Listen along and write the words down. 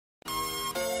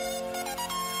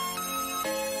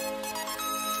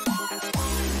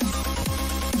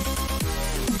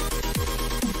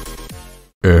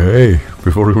Hey,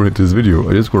 before we go into this video,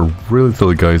 I just want to really tell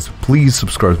you guys, please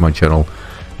subscribe to my channel.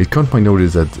 It can't be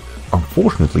noticed that,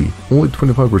 unfortunately, only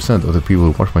 25% of the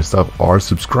people who watch my stuff are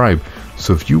subscribed.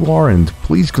 So if you aren't,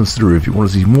 please consider if you want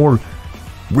to see more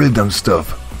real dumb stuff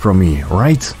from me,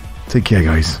 alright? Take care,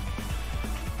 guys.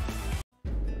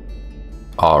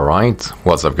 Alright,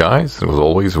 what's up guys? As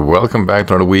always, welcome back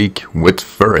to another week with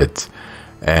FURRET.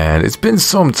 And it's been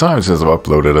some time since I've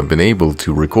uploaded. I've been able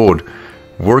to record.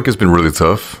 Work has been really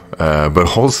tough,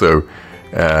 but also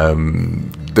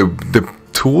the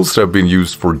tools that have been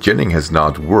used for genning has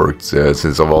not worked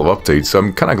since all updates. So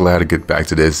I'm kind of glad to get back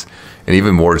to this, and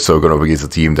even more so going up against a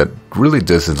team that really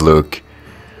doesn't look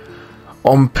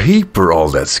on paper all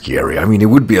that scary. I mean, it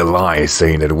would be a lie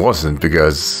saying that it wasn't,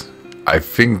 because I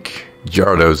think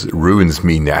Gyarados ruins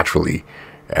me naturally.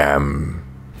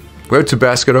 We have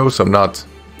Tabasco though, so I'm not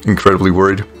incredibly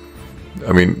worried.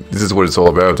 I mean, this is what it's all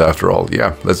about after all.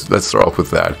 Yeah, let's start off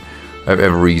with that. I have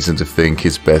every reason to think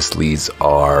his best leads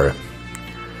are,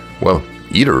 well,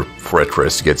 either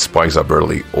FURRET to get spikes up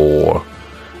early, or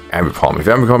Ambipom. If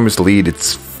Ambipom is the lead,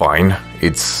 it's fine.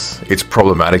 It's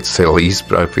problematic to say the least,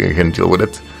 but I think I can deal with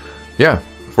it. Yeah,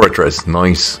 FURRET,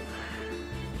 nice.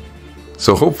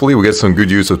 So hopefully we get some good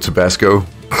use of Tabasco.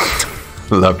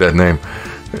 Love that name.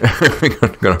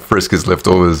 We're gonna frisk his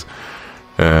leftovers.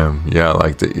 Yeah,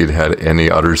 like it had any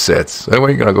other sets.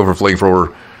 Anyway, gonna go for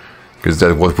Flamethrower, because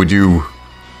that's what we do.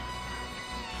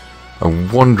 I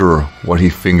wonder what he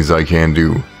thinks I can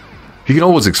do. He can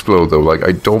always explode though. Like,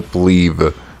 I don't believe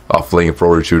a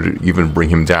Flamethrower should even bring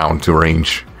him down to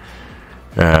range.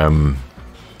 I'll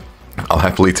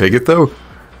happily take it though.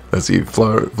 Let's see,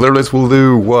 Flare-less will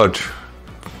do what?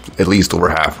 At least over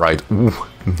half, right? Ooh,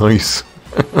 nice.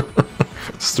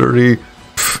 Sturdy.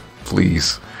 Pff,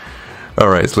 please.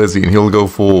 Alright, so let's see, and he'll go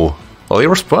for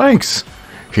Alero Spikes.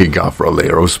 He got for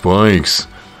Alero Spikes.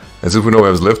 As if we know he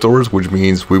has leftovers, which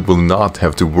means we will not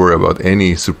have to worry about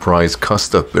any surprise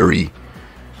Custap Berry.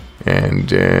 And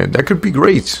that could be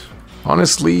great.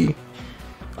 Honestly,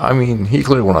 I mean, he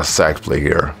clearly wants a sack play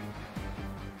here.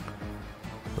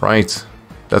 Right?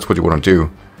 That's what you want to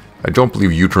do. I don't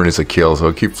believe U-turn is a kill, so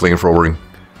I'll keep flamethrowing.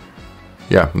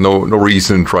 Yeah, no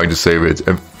reason trying to save it.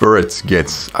 And FURRET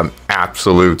gets an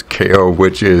absolute KO,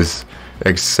 which is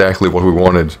exactly what we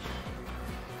wanted.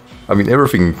 I mean,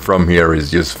 everything from here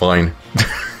is just fine.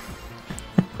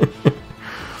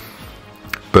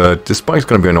 But the spike's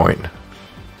gonna be annoying.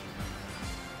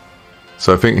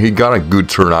 So I think he got a good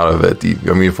turn out of it.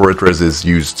 I mean, FURRET is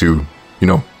used to, you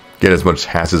know, get as much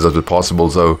hazards as possible,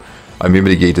 so I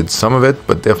mitigated some of it,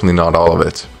 but definitely not all of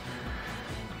it.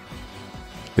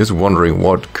 Just wondering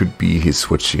what could be his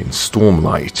switch in.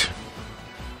 Stormlight.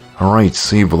 Alright,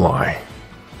 Sableye.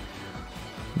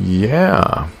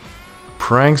 Yeah.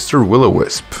 Prankster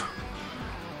Will-O-Wisp.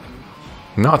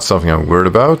 Not something I'm worried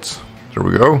about. There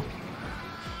we go.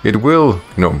 It will,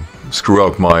 you know, screw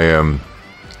up my,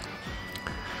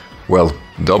 well,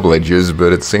 double edges,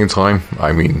 but at the same time,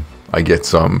 I mean, I get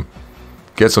some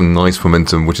nice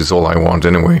momentum, which is all I want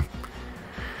anyway.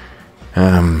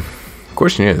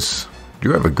 Question is, do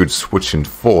you have a good switch in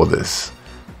for this?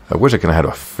 I wish I could have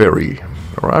had a fairy.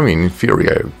 Or, I mean, in theory,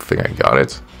 I think I got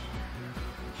it.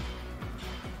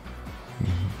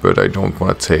 But I don't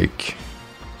want to take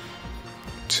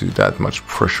that much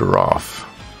pressure off.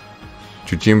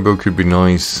 Jujimbo could be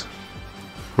nice.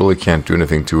 Really can't do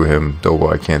anything to him, though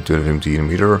I can't do anything to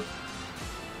him either.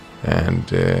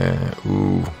 And,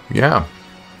 ooh, yeah.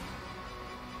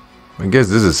 I guess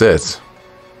this is it.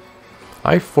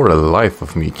 I, for the life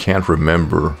of me, can't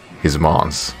remember his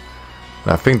mons.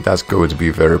 And I think that's going to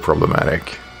be very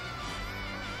problematic.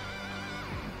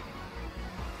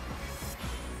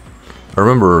 I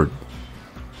remember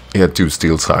he had two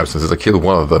steel types, and since I killed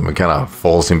one of them, it kind of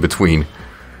falls in between.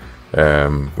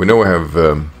 We know we have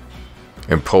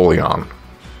Empoleon.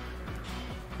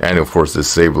 And of course the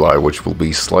Sableye, which will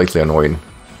be slightly annoying.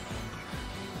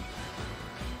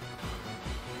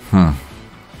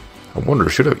 I wonder,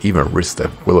 should I even risk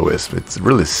that Will-O-Wisp? It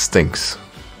really stinks.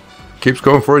 Keeps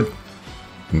going for it.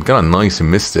 Kind of nice he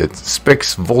missed it.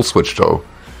 Specs Volt Switch though.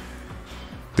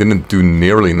 Didn't do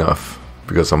nearly enough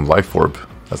because I'm Life Orb.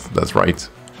 That's right.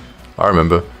 I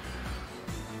remember.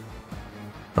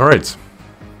 Alright.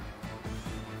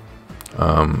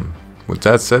 With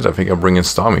that said, I think I'll bring in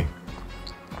Starmie.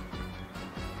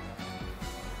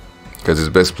 Because his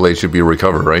best play should be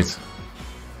Recover, right?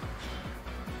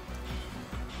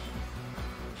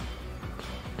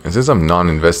 And since I'm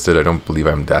non-invested, I don't believe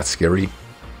I'm that scary.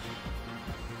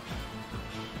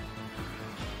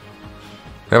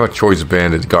 I have a Choice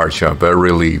Banded Garchomp, but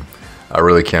I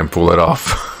really can't pull it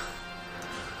off.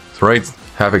 That's right,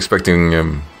 half expecting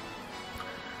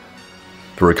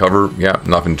to recover. Yeah,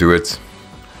 nothing to it.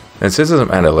 And since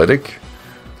I'm analytic,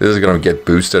 this is gonna get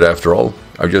boosted after all.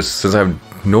 Since I have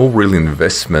no real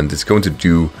investment, it's going to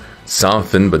do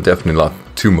something, but definitely not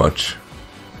too much.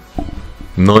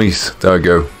 Nice, there we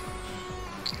go.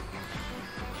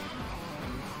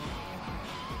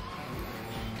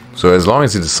 So as long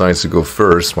as he decides to go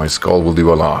first, my skull will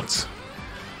do a lot.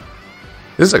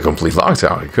 This is a complete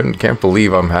lockdown. I can't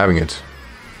believe I'm having it.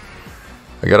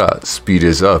 I gotta speed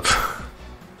this up.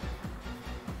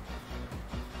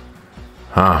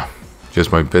 Huh.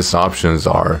 Just my best options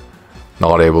are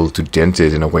not able to dent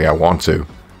it in a way I want to.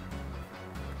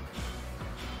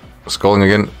 Sculling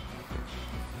again.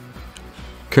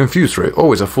 Confused rate.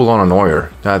 Oh, it's a full-on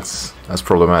annoyer. That's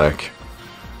problematic.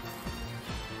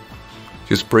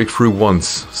 Just break through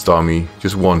once, Starmie.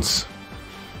 Just once.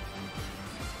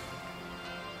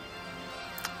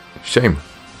 Shame.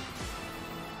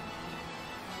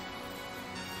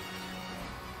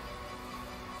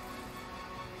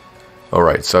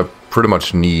 Alright, so I pretty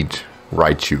much need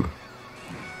Raichu.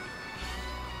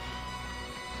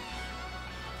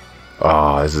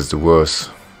 Ah, this is the worst.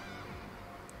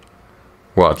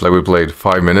 What, like we played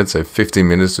 5 minutes, I have 15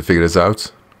 minutes to figure this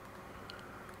out?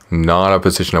 Not a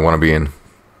position I want to be in.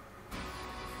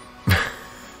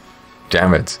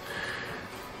 Damn it.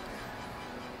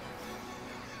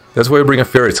 That's why you bring a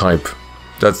fairy type.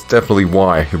 That's definitely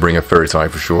why you bring a fairy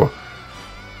type for sure.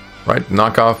 Right,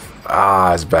 knockoff. Ah,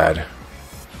 that's bad.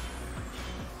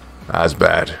 That's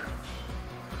bad.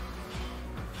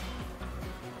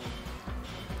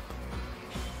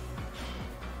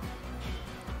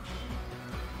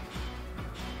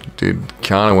 Dude,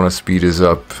 kinda wanna speed this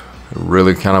up. I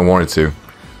really kinda wanted to.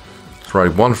 That's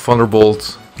right, one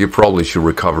Thunderbolt. You probably should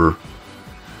recover.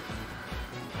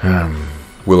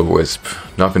 Will-O-Wisp.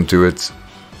 Nothing to it.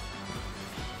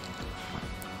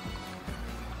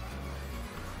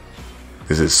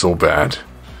 This is so bad.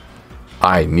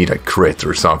 I need a crit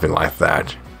or something like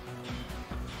that.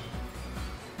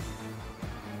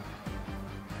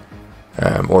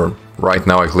 Or right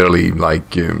now I clearly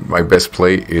like my best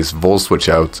play is Vol Switch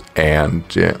out and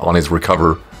on his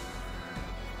recover.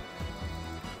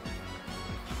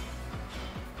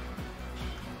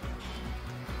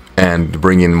 And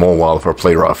bring in more Wild for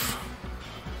play rough.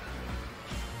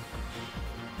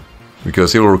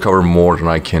 Because he will recover more than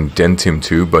I can dent him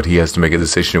to, but he has to make a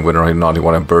decision whether or not he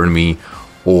want to burn me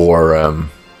or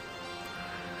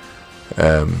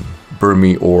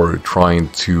try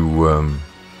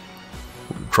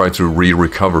to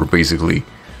re-recover basically.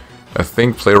 I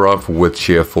think play rough with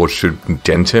Sheer Force should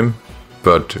dent him,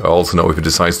 but I also know if he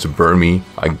decides to burn me,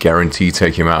 I guarantee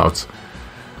take him out.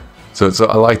 So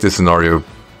I like this scenario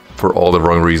for all the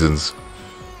wrong reasons.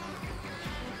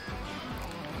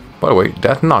 By the way,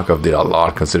 that knockoff did a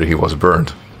lot considering he was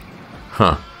burned.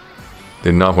 Huh.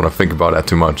 Did not want to think about that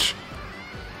too much.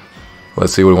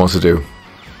 Let's see what he wants to do.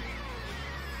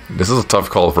 This is a tough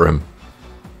call for him.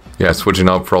 Yeah, switching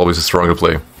out probably is a stronger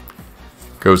play.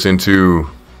 Goes into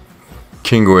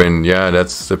Kinguin. Yeah,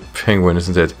 that's the penguin,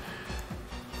 isn't it?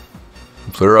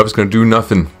 Player up is going to do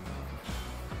nothing.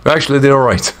 Actually, they did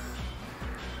alright.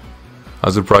 I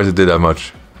was surprised it did that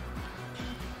much.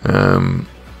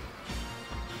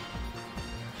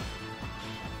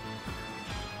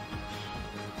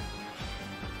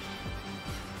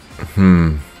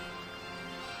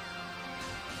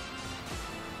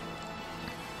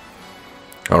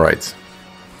 Alright.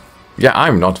 Yeah,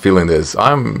 I'm not feeling this.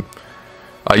 I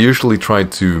usually try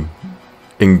to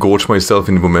engorge myself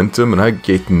in momentum and I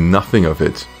get nothing of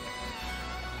it.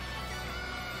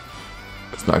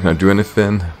 It's not gonna do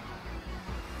anything.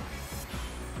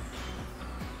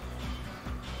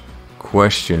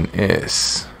 Question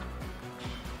is,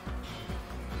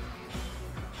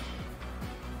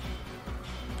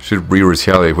 should we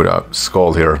retaliate with a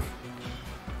Scald here,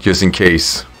 just in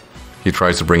case he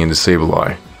tries to bring in the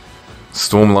Sableye?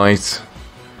 Stormlight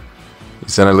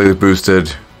is analytic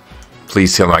boosted.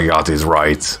 Please tell me I got this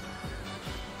right.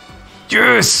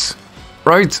 Yes!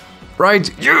 Right,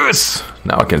 yes!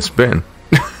 Now I can spin.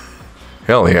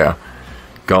 Hell yeah,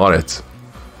 got it.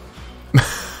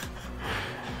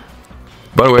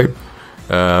 By the way,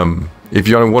 if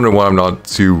you're wondering why I'm not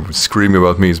too screaming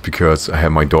about me, it's because I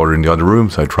have my daughter in the other room,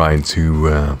 so I try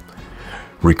to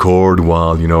record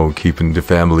while, you know, keeping the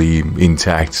family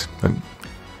intact.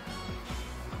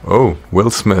 Oh,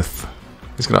 Will Smith.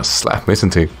 He's gonna slap me,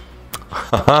 isn't he?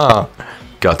 Haha,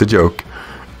 got the joke.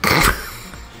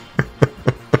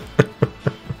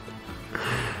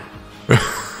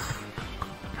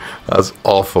 That's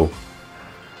awful.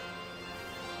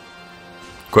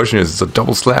 Question is, it's a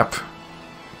double slap.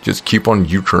 Just keep on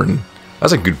U-turn.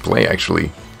 That's a good play,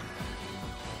 actually.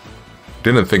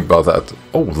 Didn't think about that.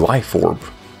 Oh, Life Orb.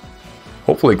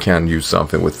 Hopefully I can use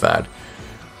something with that.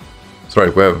 That's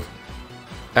right, we have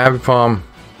Abipom.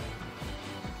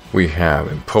 We have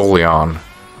Empoleon.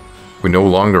 We no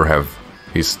longer have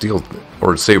his Steel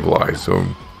or Sableye, so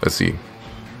let's see.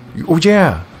 Oh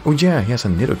yeah! Oh yeah, he has a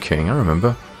Nidoking, I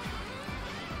remember.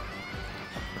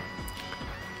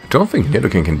 I don't think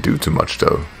Nidoking can do too much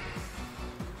though.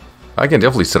 I can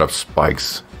definitely set up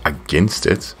spikes against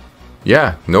it.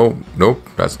 Yeah, nope,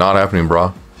 that's not happening,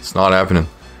 brah. It's not happening.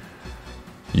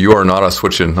 You are not a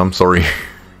switching, I'm sorry.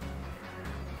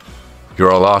 You're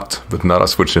a lot, but not a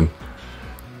switching.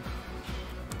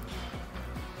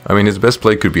 I mean, his best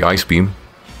play could be Ice Beam,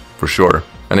 for sure.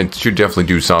 And it should definitely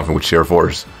do something with Sheer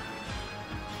Force.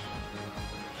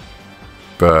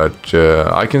 But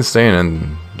I can stay in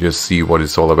and just see what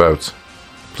it's all about.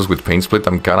 Plus with Pain Split,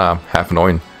 I'm kinda half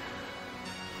annoying.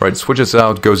 Right, switches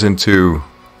out, goes into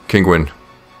Kingwin.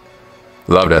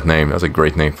 Love that name, that's a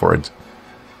great name for it.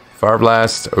 Fire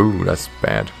Blast, oh, that's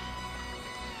bad.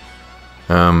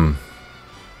 Damn,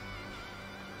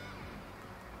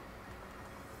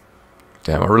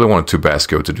 I really wanted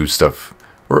Tabasco to do stuff.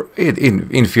 Or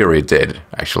in theory it did,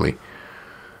 actually.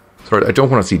 Sorry, I don't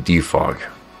want to see Defog.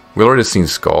 We already seen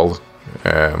Skull.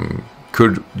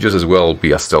 Could just as well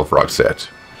be a Stealth Rock set.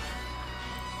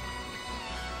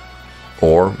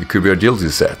 Or it could be a Agility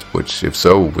set, which if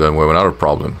so, then we have another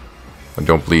problem. I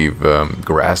don't believe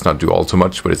Grass not do all too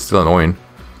much, but it's still annoying.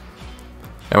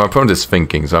 And my opponent is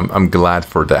thinking, so I'm glad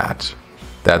for that.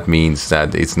 That means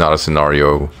that it's not a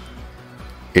scenario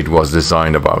it was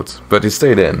designed about, but it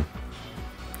stayed in.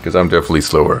 Because I'm definitely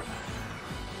slower.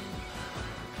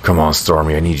 Come on,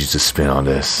 Stormy, I need you to spin on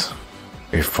this.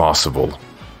 If possible.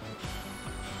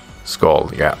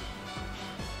 Skull, yeah.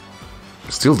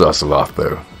 Still does a lot,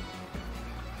 though.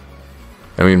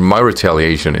 I mean, my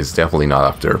retaliation is definitely not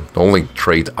up there. The only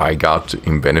trait I got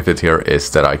in benefit here is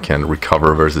that I can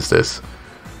recover versus this.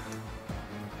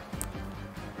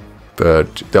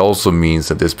 But that also means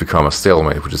that this becomes a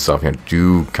stalemate, which is something I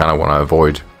do kind of want to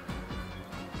avoid.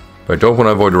 But I don't want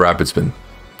to avoid the Rapid Spin,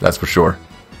 that's for sure.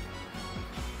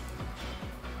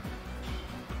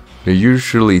 They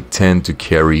usually tend to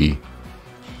carry,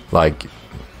 like,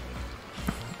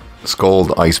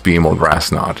 Scald, Ice Beam, or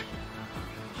Grass Knot.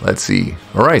 Let's see.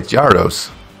 Alright, Gyarados.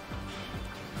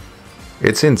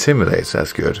 It's Intimidates,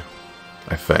 that's good,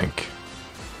 I think.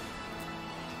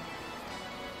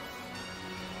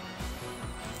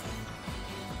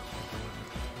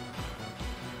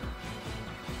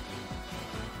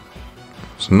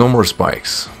 So no more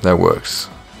spikes, that works.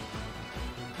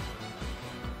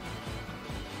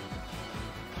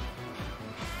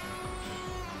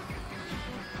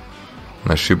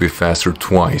 I should be faster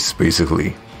twice,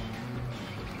 basically.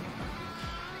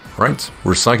 Right,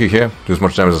 we're Psychic here, do as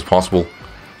much damage as possible.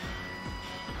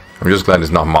 I'm just glad it's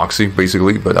not Moxie,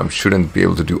 basically, but I shouldn't be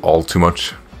able to do all too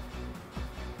much.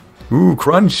 Ooh,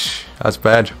 Crunch! That's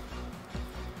bad.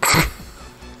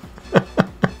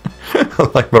 I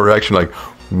like my reaction, like,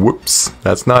 whoops,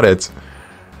 that's not it.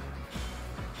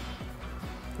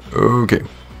 Okay.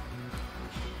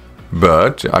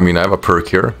 But, I mean, I have a perk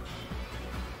here.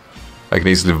 I can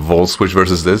easily Volt Switch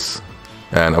versus this,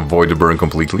 and avoid the burn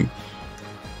completely.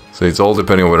 So it's all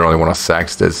depending on whether or not I want to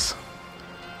sax this.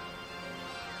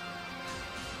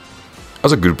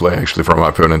 That's a good play, actually, from my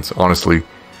opponent, honestly.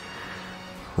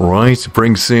 Right,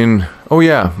 brings in... Oh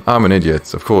yeah, I'm an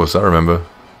idiot, of course, I remember.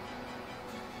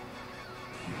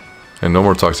 And no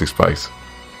more Toxic Spikes.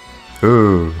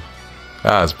 Ooh,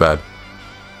 that's bad.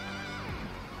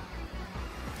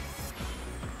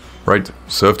 Right,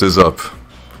 surf this up.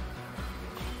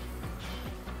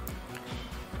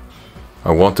 I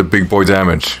want the big boy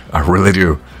damage, I really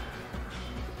do.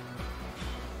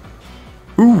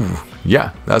 Ooh,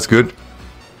 yeah, that's good.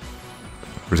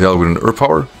 Retaliate with an Earth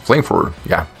Power, Flamethrower,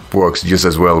 yeah, works just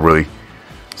as well, really.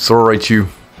 Sora Raichu,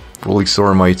 Rolling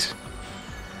Soramite.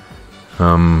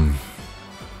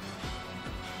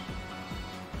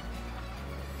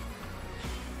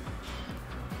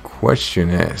 Question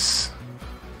is,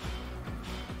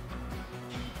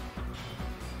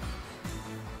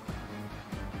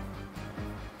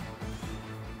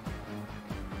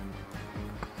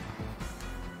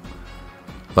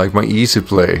 like, my easy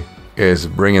play is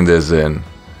bringing this in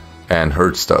and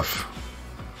hurt stuff.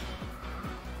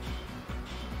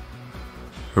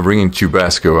 For bringing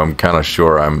Chubasco, I'm kind of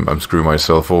sure I'm screwing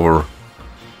myself over.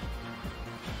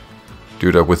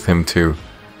 Do that with him too.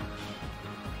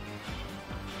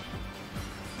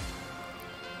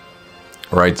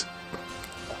 Right.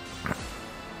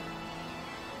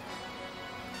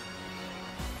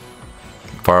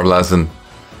 Fire blasting.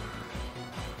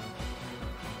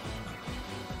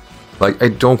 Like, I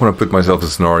don't want to put myself in a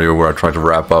scenario where I try to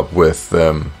wrap up with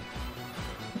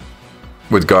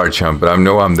Garchomp, but I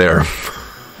know I'm there.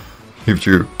 If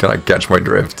you kind of catch my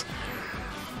drift.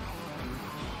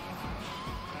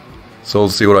 So we'll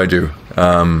see what I do.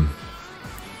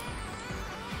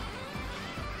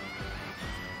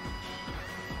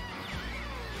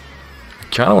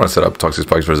 Kind of want to set up Toxic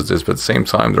Spikes versus this, but at the same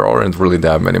time there aren't really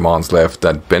that many mons left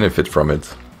that benefit from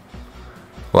it.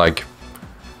 Like,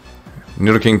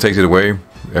 Nidoking takes it away.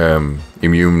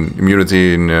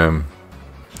 Immunity in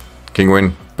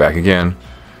Kingwin, back again.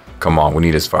 Come on, we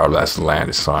need his Fire Blast to land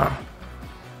this time.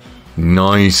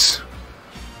 Nice.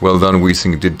 Well done,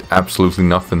 Weezing. Did absolutely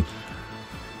nothing.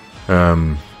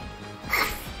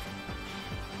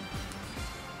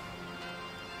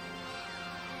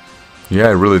 Yeah,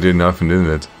 it really did nothing, didn't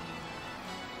it?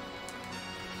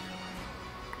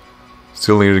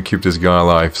 Still need to keep this guy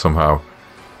alive somehow.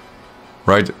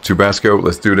 Right, Tabasco,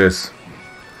 let's do this.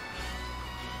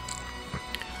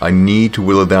 I need to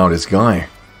whittle down this guy.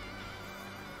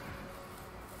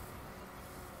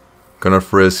 Gonna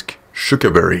frisk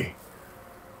Sugarberry.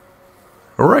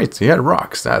 Alright, he had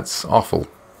rocks, that's awful.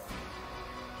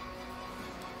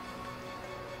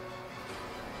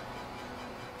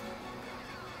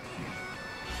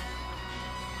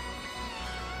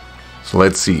 So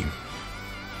let's see.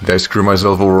 Did I screw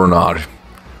myself over or not?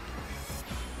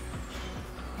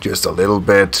 Just a little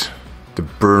bit. The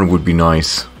burn would be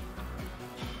nice.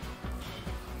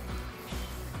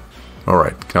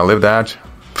 Alright, can I live that?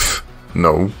 Pfft,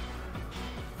 no.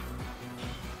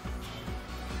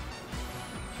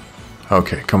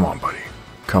 Okay, come on, buddy.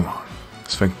 Come on.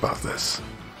 Let's think about this.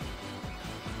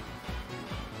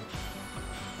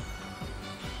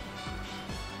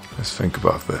 Let's think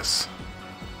about this.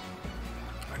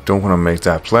 I don't want to make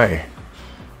that play.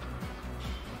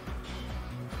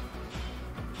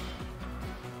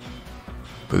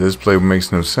 But this play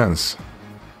makes no sense.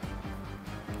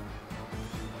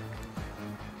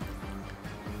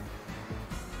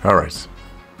 Alright.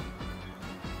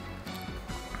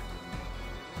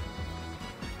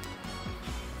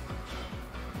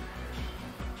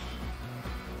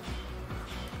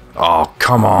 Oh,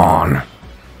 come on.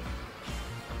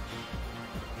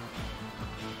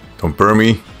 Don't burn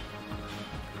me.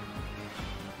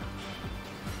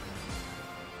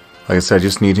 Like I said, I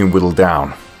just need him whittled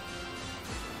down.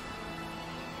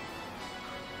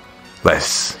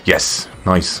 Less. Yes.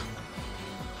 Nice.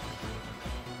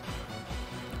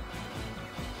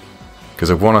 Because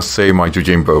I want to save my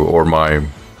Jujimbo or my...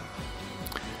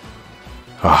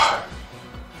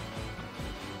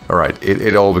 Alright,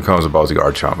 it all becomes about the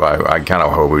Garchomp. I kind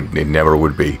of hope it never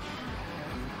would be.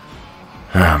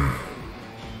 But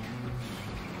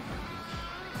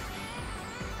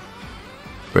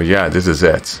yeah, this is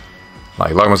it.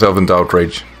 Like, lock myself into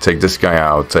Outrage, take this guy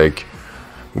out, take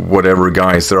whatever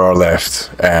guys there are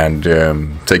left, and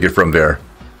take it from there.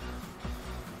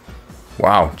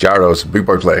 Wow, Gyarados, big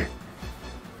boy play.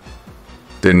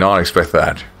 Did not expect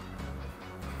that.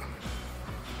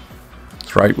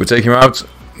 That's right, we take him out,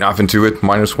 nothing to it,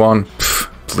 -1. Pfft,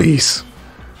 please.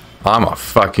 I'm a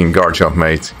fucking Garchomp,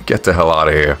 mate. Get the hell out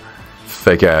of here.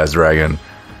 Fake ass dragon.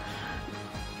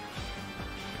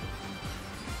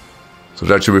 So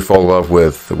that should be followed up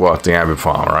with, what, the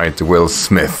Ambipom, right? The Will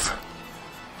Smith.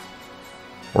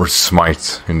 Or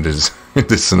Smite in this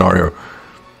scenario.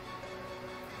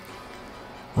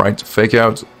 Right, fake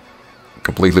out.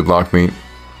 Completely block me.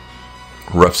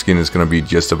 Rough Skin is gonna be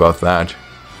just about that.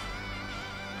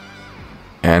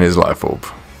 And his life orb.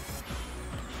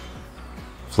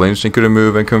 Flinching, couldn't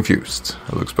move, and confused.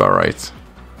 That looks about right.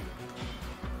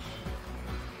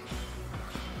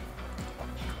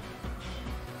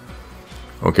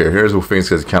 Okay, here's where things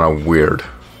get kind of weird.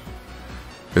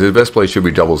 Because the best play should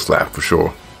be double slap for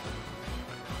sure.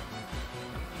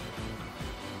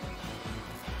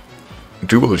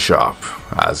 Dual shop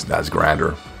as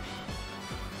grander.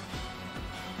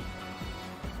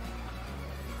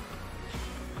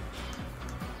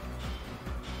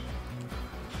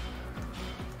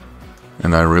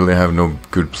 And I really have no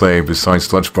good play besides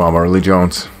Sludge Bomb. I really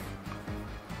don't.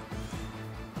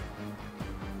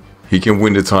 He can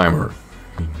win the timer.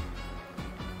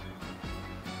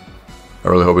 I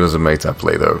really hope he doesn't make that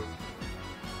play though.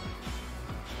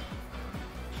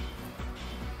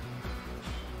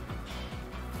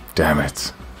 Damn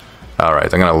it.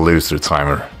 Alright, I'm gonna lose the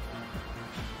timer.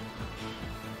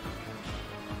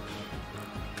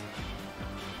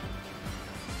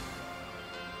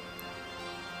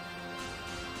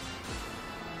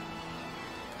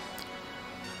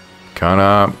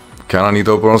 Kinda need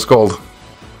to open on Scald.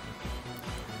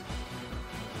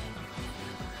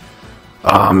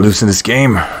 I'm losing this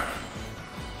game.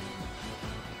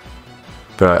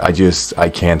 But I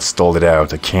can't stall it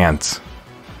out. I can't.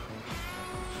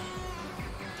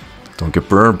 Don't get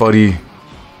burned, buddy.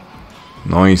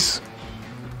 Nice.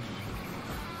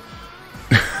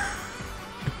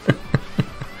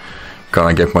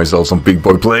 Gonna get myself some big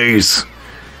boy plays.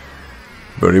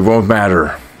 But it won't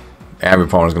matter.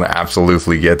 Ambipom is gonna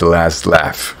absolutely get the last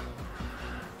laugh.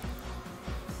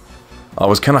 I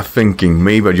was kind of thinking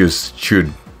maybe I just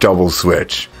should double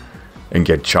switch and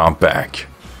get Chomp back.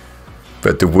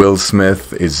 But the Will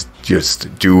Smith is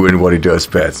just doing what he does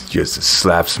best. Just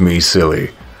slaps me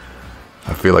silly.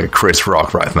 I feel like a Chris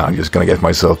Rock right now. I'm just gonna get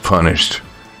myself punished.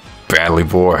 Badly,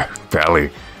 boy.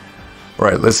 Badly.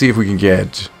 Alright, let's see if we can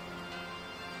get...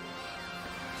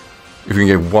 If we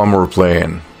can get one more play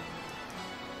in.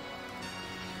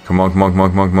 Come on, come on, come on,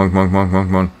 come on, come on, come on, come on, come on,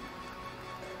 come on.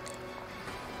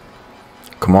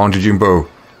 Come on, Jimbo.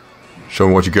 Show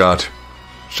me what you got.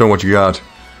 Show me what you got.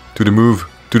 Do the move.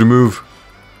 Do the move.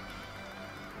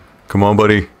 Come on,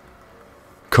 buddy.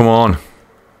 Come on.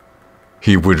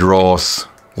 He withdraws.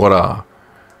 What a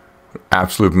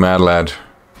absolute mad lad.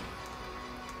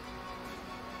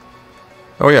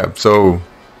 Oh yeah, so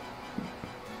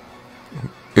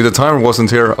if the timer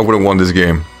wasn't here, I would have won this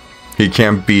game. He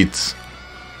can't beat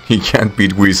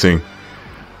Weezing.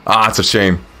 Ah, it's a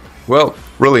shame. Well,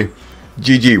 really,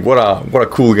 GG. What a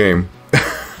cool game.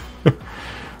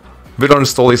 Bit on the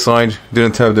stally side,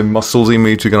 didn't have the muscles in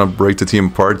me to kind of break the team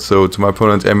apart. So to my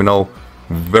opponent, Eminal,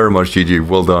 very much GG.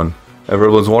 Well done.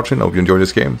 Everyone's watching. I hope you enjoyed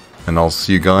this game, and I'll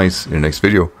see you guys in the next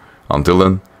video. Until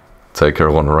then, take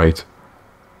care, one right.